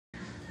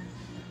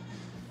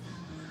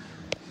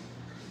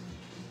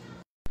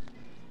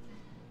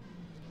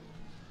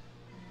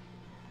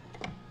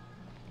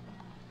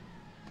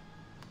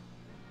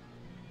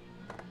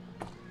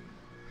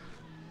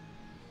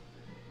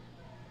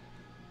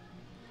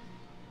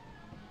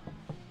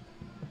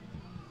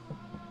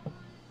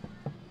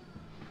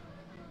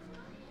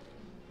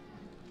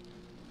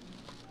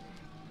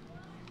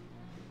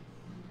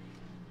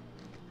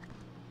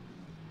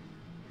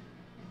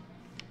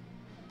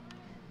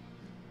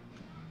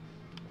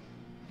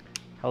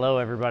Hello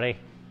everybody,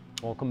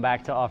 welcome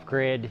back to Off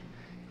Grid.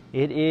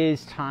 It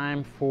is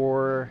time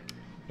for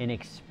an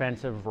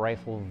expensive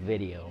rifle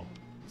video.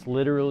 It's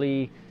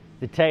literally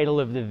the title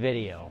of the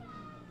video,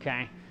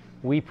 okay?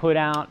 We put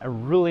out a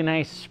really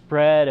nice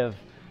spread of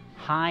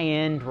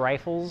high-end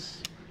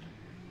rifles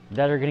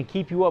that are gonna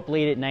keep you up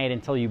late at night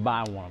until you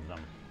buy one of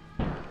them.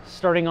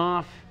 Starting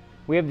off,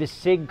 we have the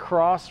SIG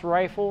Cross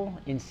rifle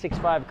in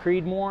 6.5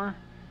 Creedmoor.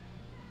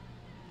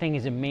 Thing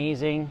is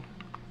amazing.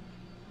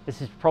 This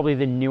is probably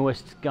the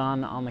newest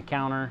gun on the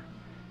counter.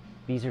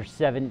 These are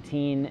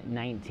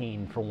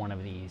 $17.19 for one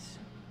of these.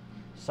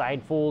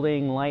 Side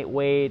folding,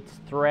 lightweight,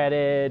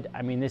 threaded.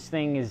 I mean, this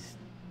thing is,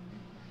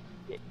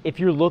 if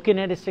you're looking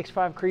at a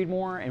 6.5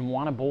 Creedmoor and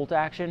want a bolt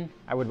action,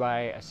 I would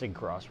buy a SIG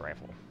Cross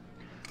rifle.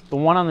 The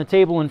one on the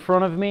table in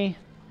front of me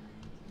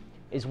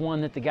is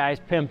one that the guy's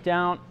pimped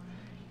out.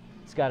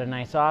 It's got a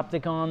nice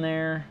optic on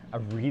there, a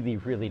really,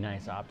 really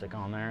nice optic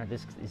on there.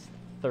 This is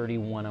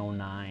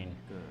 3109.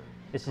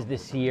 This is the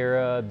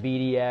Sierra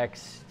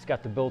BDX. It's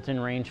got the built-in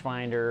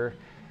rangefinder.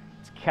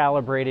 It's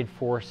calibrated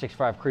for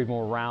 6.5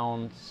 Creedmoor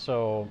rounds.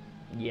 So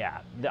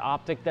yeah, the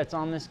optic that's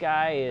on this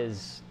guy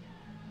is,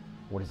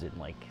 what is it,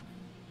 like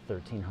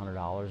 $1,300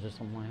 or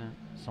something like that?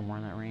 Somewhere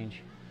in that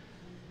range.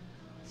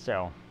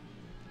 So,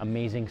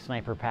 amazing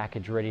sniper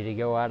package ready to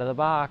go out of the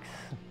box.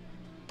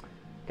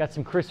 Got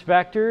some crisp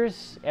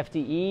vectors,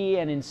 FDE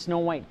and in snow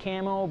white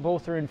camo.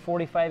 Both are in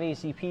 45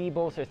 ACP,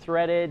 both are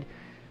threaded.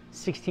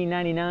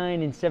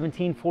 $16.99 and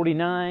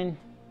 $17.49.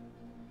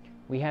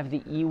 We have the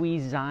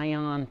Iwi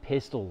Zion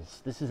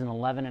pistols. This is an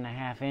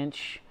 11.5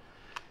 inch,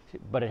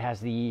 but it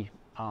has the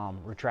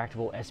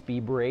retractable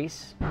SB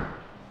brace.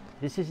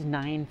 This is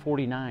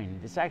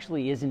 $9.49. This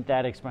actually isn't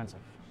that expensive.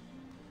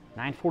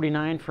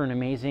 $9.49 for an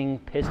amazing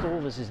pistol.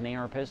 This is an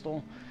AR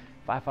pistol,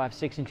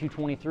 5.56 and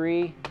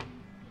 223.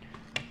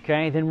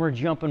 Okay, then we're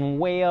jumping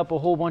way up a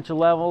whole bunch of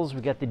levels.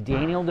 We got the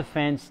Daniel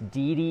Defense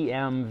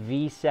DDM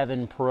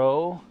V7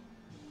 Pro.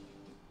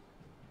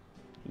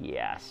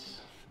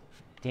 Yes,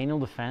 Daniel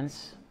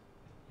Defense.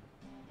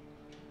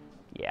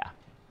 Yeah,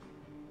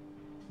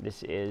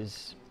 this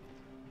is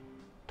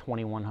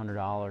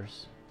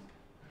 $2,100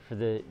 for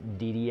the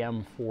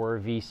DDM4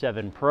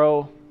 V7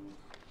 Pro.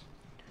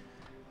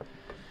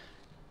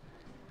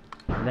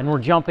 And then we're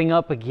jumping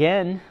up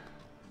again.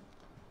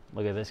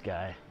 Look at this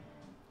guy.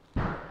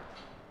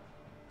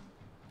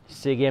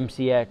 SIG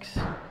MCX.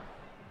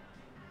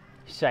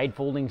 Side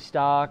folding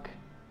stock.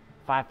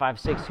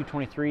 5.56,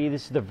 223.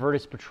 This is the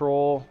Virtus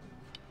Patrol.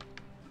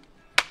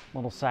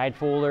 Little side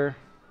folder.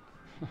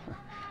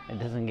 It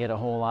doesn't get a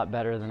whole lot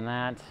better than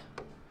that.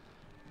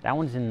 That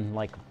one's in,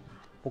 like,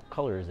 what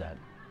color is that?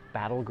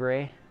 Battle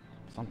gray?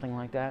 Something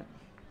like that.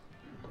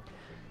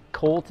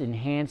 Colt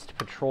Enhanced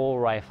Patrol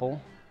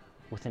Rifle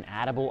with an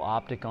addable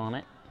optic on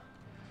it.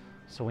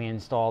 So we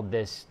installed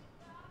this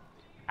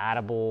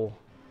addable,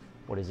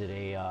 what is it,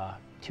 a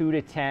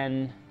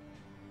 2-to-10.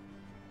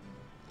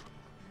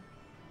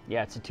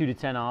 Yeah, it's a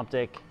 2-to-10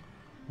 optic.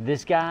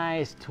 This guy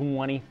is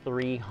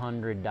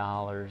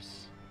 $2,300.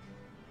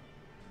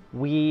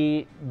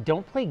 We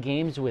don't play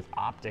games with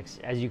optics,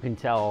 as you can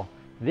tell.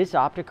 This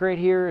optic right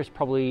here is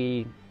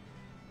probably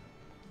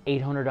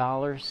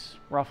 $800,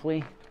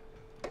 roughly.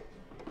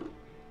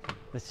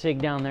 The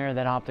SIG down there,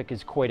 that optic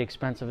is quite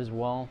expensive as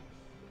well.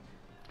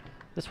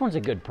 This one's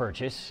a good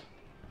purchase.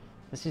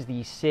 This is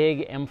the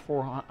SIG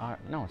M400,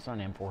 no, it's not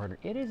an M400.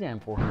 It is an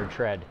M400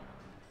 tread.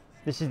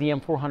 This is the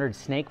M400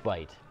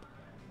 Snakebite.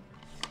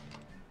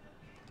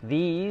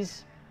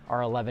 These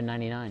are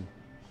 $11.99.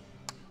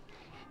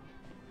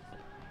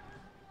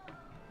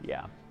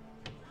 Yeah.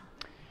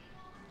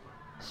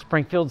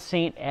 Springfield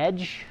Saint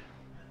Edge.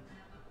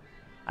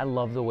 I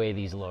love the way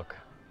these look.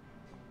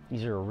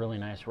 These are a really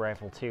nice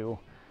rifle too.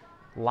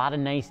 A lot of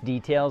nice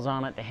details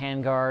on it. The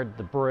handguard,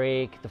 the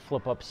brake, the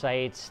flip-up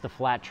sights, the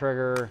flat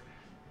trigger.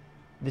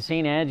 The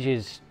Saint Edge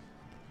is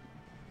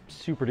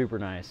super duper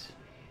nice.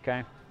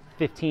 Okay.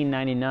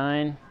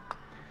 $15.99.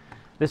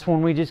 This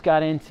one we just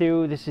got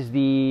into, this is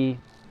the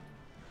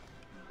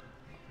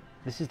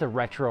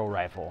retro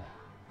rifle.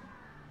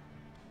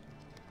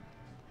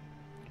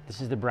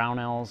 This is the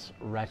Brownells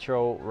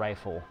retro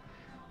rifle.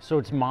 So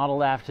it's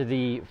modeled after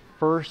the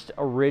first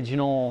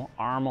original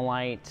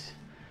Armalite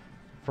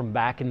from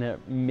back in the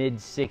mid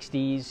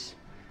 60s.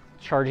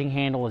 Charging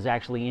handle is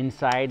actually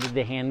inside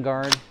the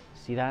handguard.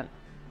 See that?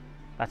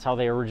 That's how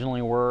they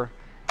originally were.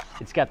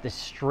 It's got this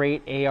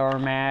straight AR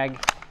mag,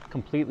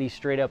 completely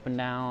straight up and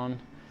down.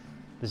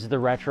 This is the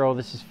retro.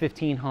 This is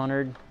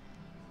 $1,500.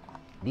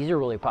 These are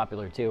really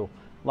popular too.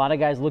 A lot of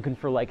guys looking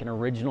for like an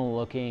original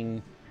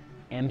looking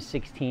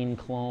M16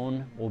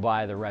 clone will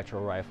buy the retro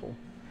rifle.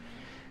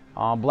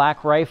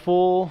 Black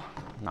rifle,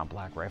 not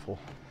black rifle.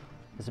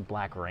 This is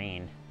Black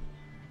Rain.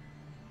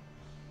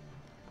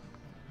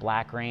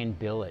 Black Rain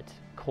billet,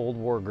 Cold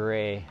War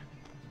gray,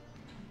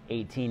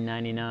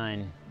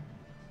 $18.99.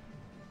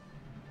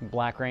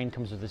 Black Rain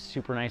comes with a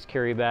super nice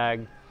carry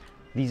bag.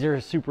 These are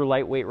a super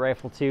lightweight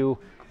rifle too.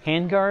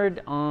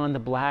 Handguard on the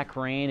Black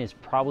Rain is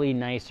probably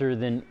nicer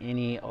than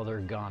any other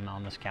gun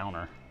on this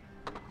counter.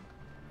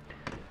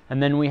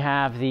 And then we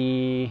have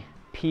the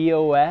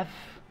POF.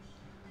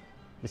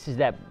 This is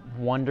that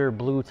Wonder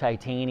Blue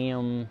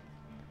Titanium.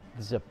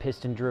 This is a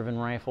piston-driven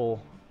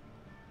rifle.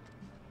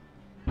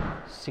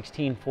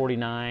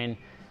 $1649.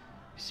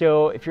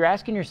 So if you're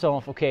asking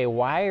yourself, okay,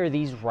 why are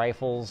these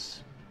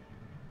rifles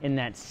in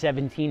that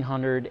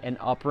 $1,700 and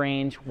up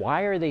range?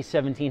 Why are they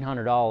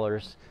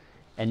 $1,700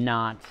 and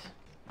not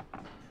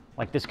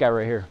like this guy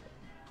right here?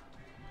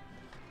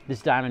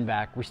 This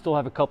Diamondback. We still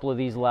have a couple of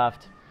these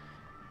left.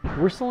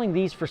 We're selling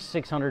these for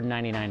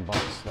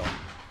 $699 though.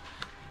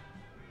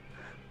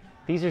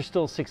 These are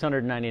still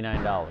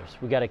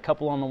 $699. We got a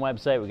couple on the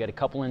website. We got a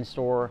couple in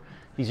store.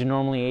 These are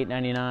normally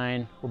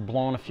 $899. We're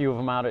blowing a few of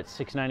them out at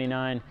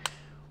 $699.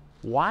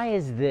 Why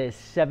is this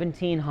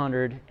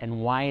 $1,700 and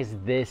why is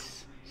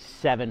this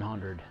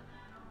 $700?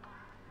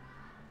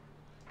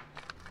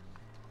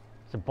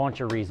 There's a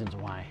bunch of reasons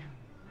why.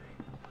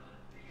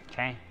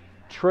 Okay,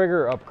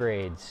 trigger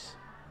upgrades,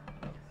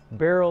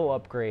 barrel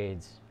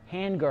upgrades,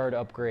 handguard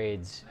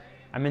upgrades.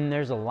 I mean,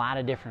 there's a lot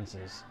of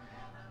differences.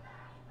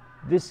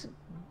 This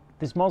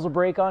muzzle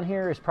brake on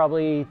here is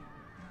probably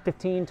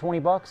 15, 20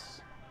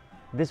 bucks.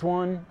 This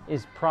one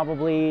is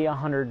probably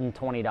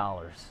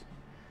 $120.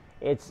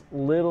 It's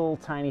little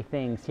tiny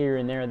things here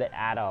and there that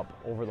add up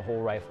over the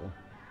whole rifle.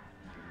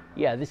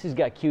 Yeah, this has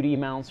got QD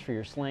mounts for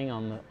your sling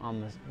on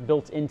the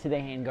built into the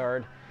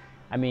handguard.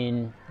 I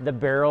mean, the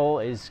barrel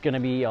is going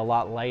to be a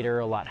lot lighter,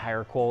 a lot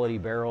higher quality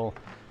barrel.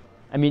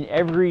 I mean,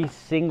 every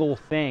single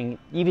thing,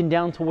 even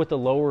down to what the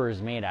lower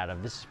is made out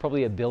of. This is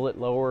probably a billet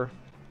lower,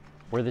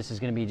 where this is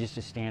going to be just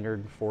a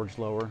standard forged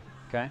lower.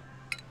 Okay.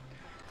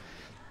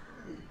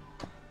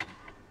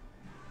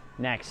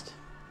 Next,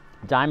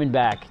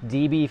 Diamondback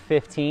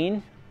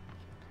DB15.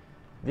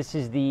 This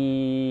is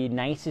the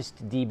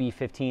nicest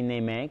DB15 they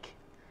make.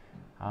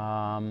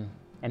 And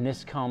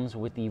this comes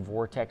with the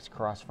Vortex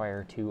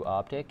Crossfire 2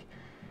 optic.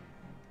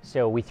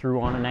 So we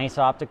threw on a nice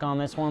optic on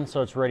this one,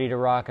 so it's ready to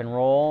rock and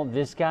roll.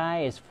 This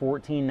guy is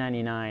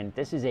 $14.99.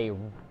 This is a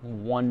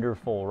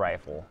wonderful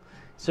rifle.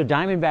 So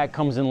Diamondback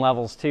comes in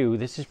levels too.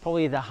 This is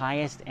probably the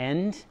highest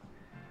end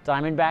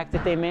Diamondback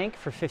that they make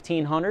for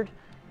 $1,500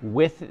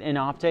 with an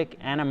optic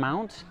and a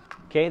mount.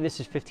 Okay, this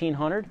is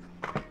 $1,500.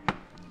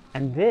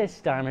 And this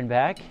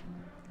Diamondback,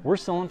 we're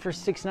selling for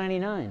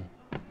 $699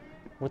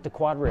 with the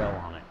quad rail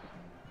on it.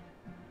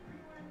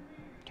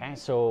 Okay,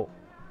 so,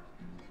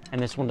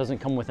 and this one doesn't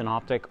come with an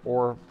optic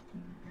or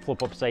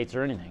flip up sights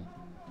or anything.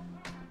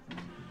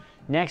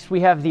 Next, we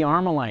have the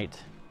Armalite,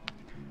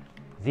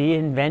 the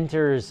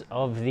inventors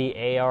of the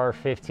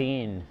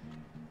AR-15.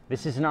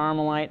 This is an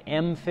Armalite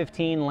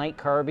M15 light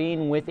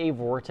carbine with a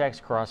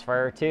Vortex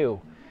Crossfire 2.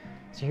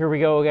 So here we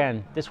go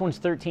again. This one's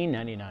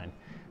 $13.99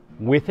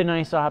 with a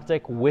nice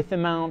optic, with a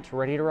mount,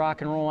 ready to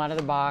rock and roll out of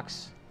the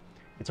box.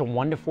 It's a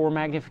 1:4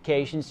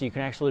 magnification, so you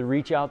can actually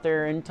reach out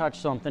there and touch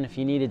something if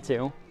you needed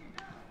to.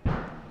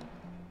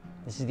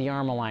 This is the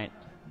Armalite,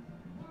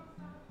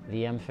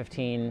 the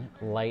M15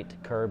 light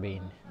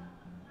carbine.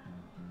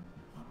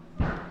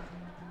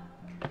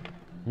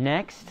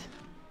 Next,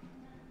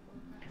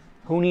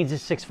 who needs a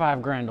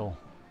 6.5 Grendel?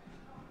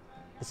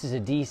 This is a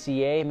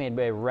DCA made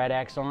by Red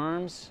X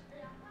Arms.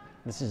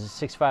 This is a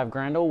 6.5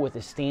 Grendel with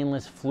a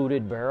stainless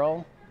fluted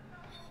barrel.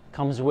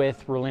 Comes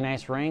with really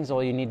nice rings.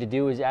 All you need to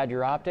do is add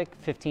your optic,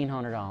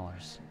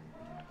 $1,500.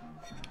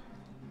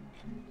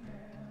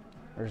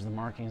 There's the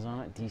markings on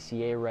it,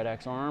 DCA Red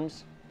X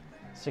Arms.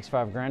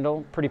 6.5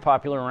 Grendel, pretty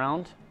popular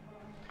around.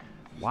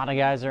 A lot of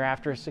guys are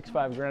after a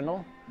 6.5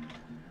 Grendel.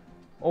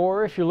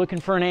 Or if you're looking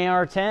for an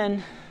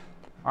AR-10,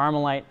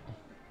 Armalite.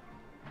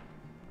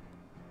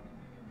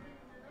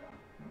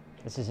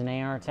 This is an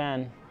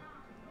AR-10,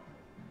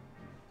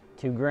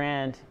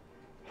 $2,000.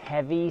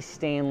 Heavy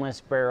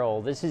stainless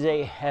barrel. This is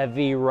a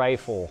heavy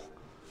rifle.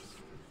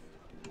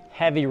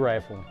 Heavy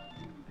rifle.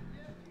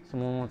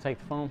 Someone want to take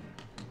the phone?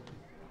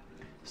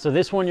 So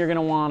this one you're going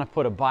to want to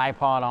put a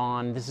bipod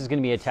on. This is going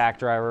to be a tack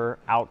driver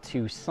out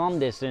to some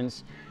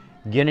distance.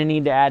 Going to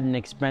need to add an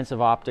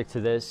expensive optic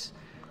to this.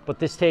 But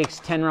this takes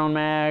 10 round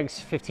mags,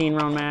 15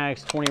 round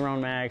mags, 20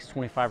 round mags,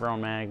 25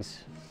 round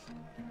mags.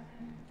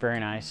 Very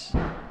nice.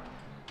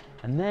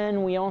 And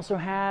then we also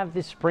have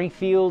the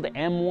Springfield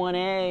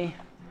M1A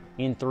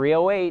in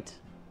 308.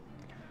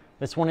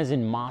 This one is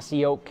in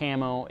mossy oak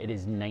camo. It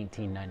is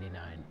 $19.99.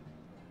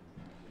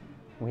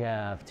 We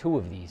have 2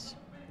 of these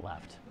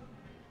left.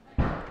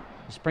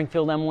 The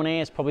Springfield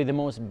M1A is probably the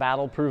most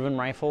battle-proven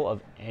rifle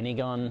of any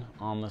gun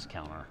on this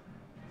counter.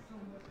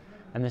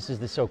 And this is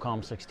the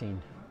SOCOM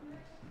 16.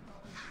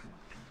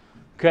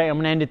 Okay, I'm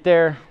gonna end it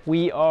there.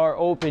 We are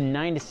open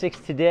 9 to 6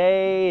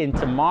 today and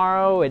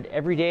tomorrow and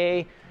every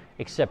day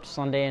except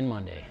Sunday and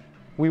Monday.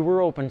 We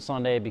were open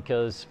Sunday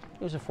because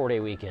it was a 4-day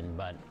weekend,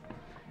 but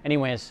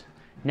anyways,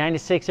 9 to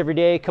 6 every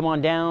day. Come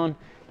on down.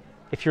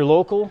 If you're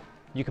local,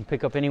 you can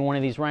pick up any one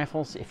of these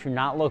rifles. If you're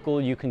not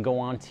local, you can go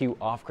on to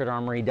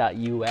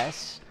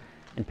offgridarmory.us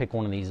and pick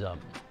one of these up.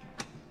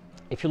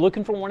 If you're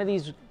looking for one of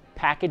these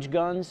package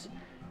guns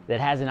that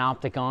has an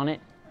optic on it,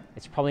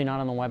 It's probably not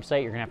on the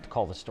website. You're gonna have to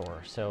call the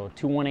store. So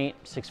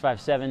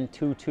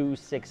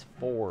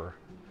 218-657-2264.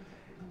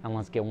 And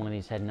let's get one of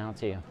these heading out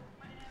to you.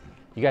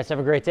 You guys have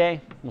a great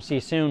day. We'll see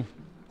you soon.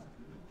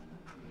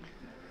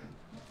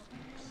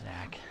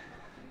 Zach,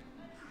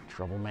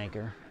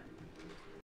 troublemaker.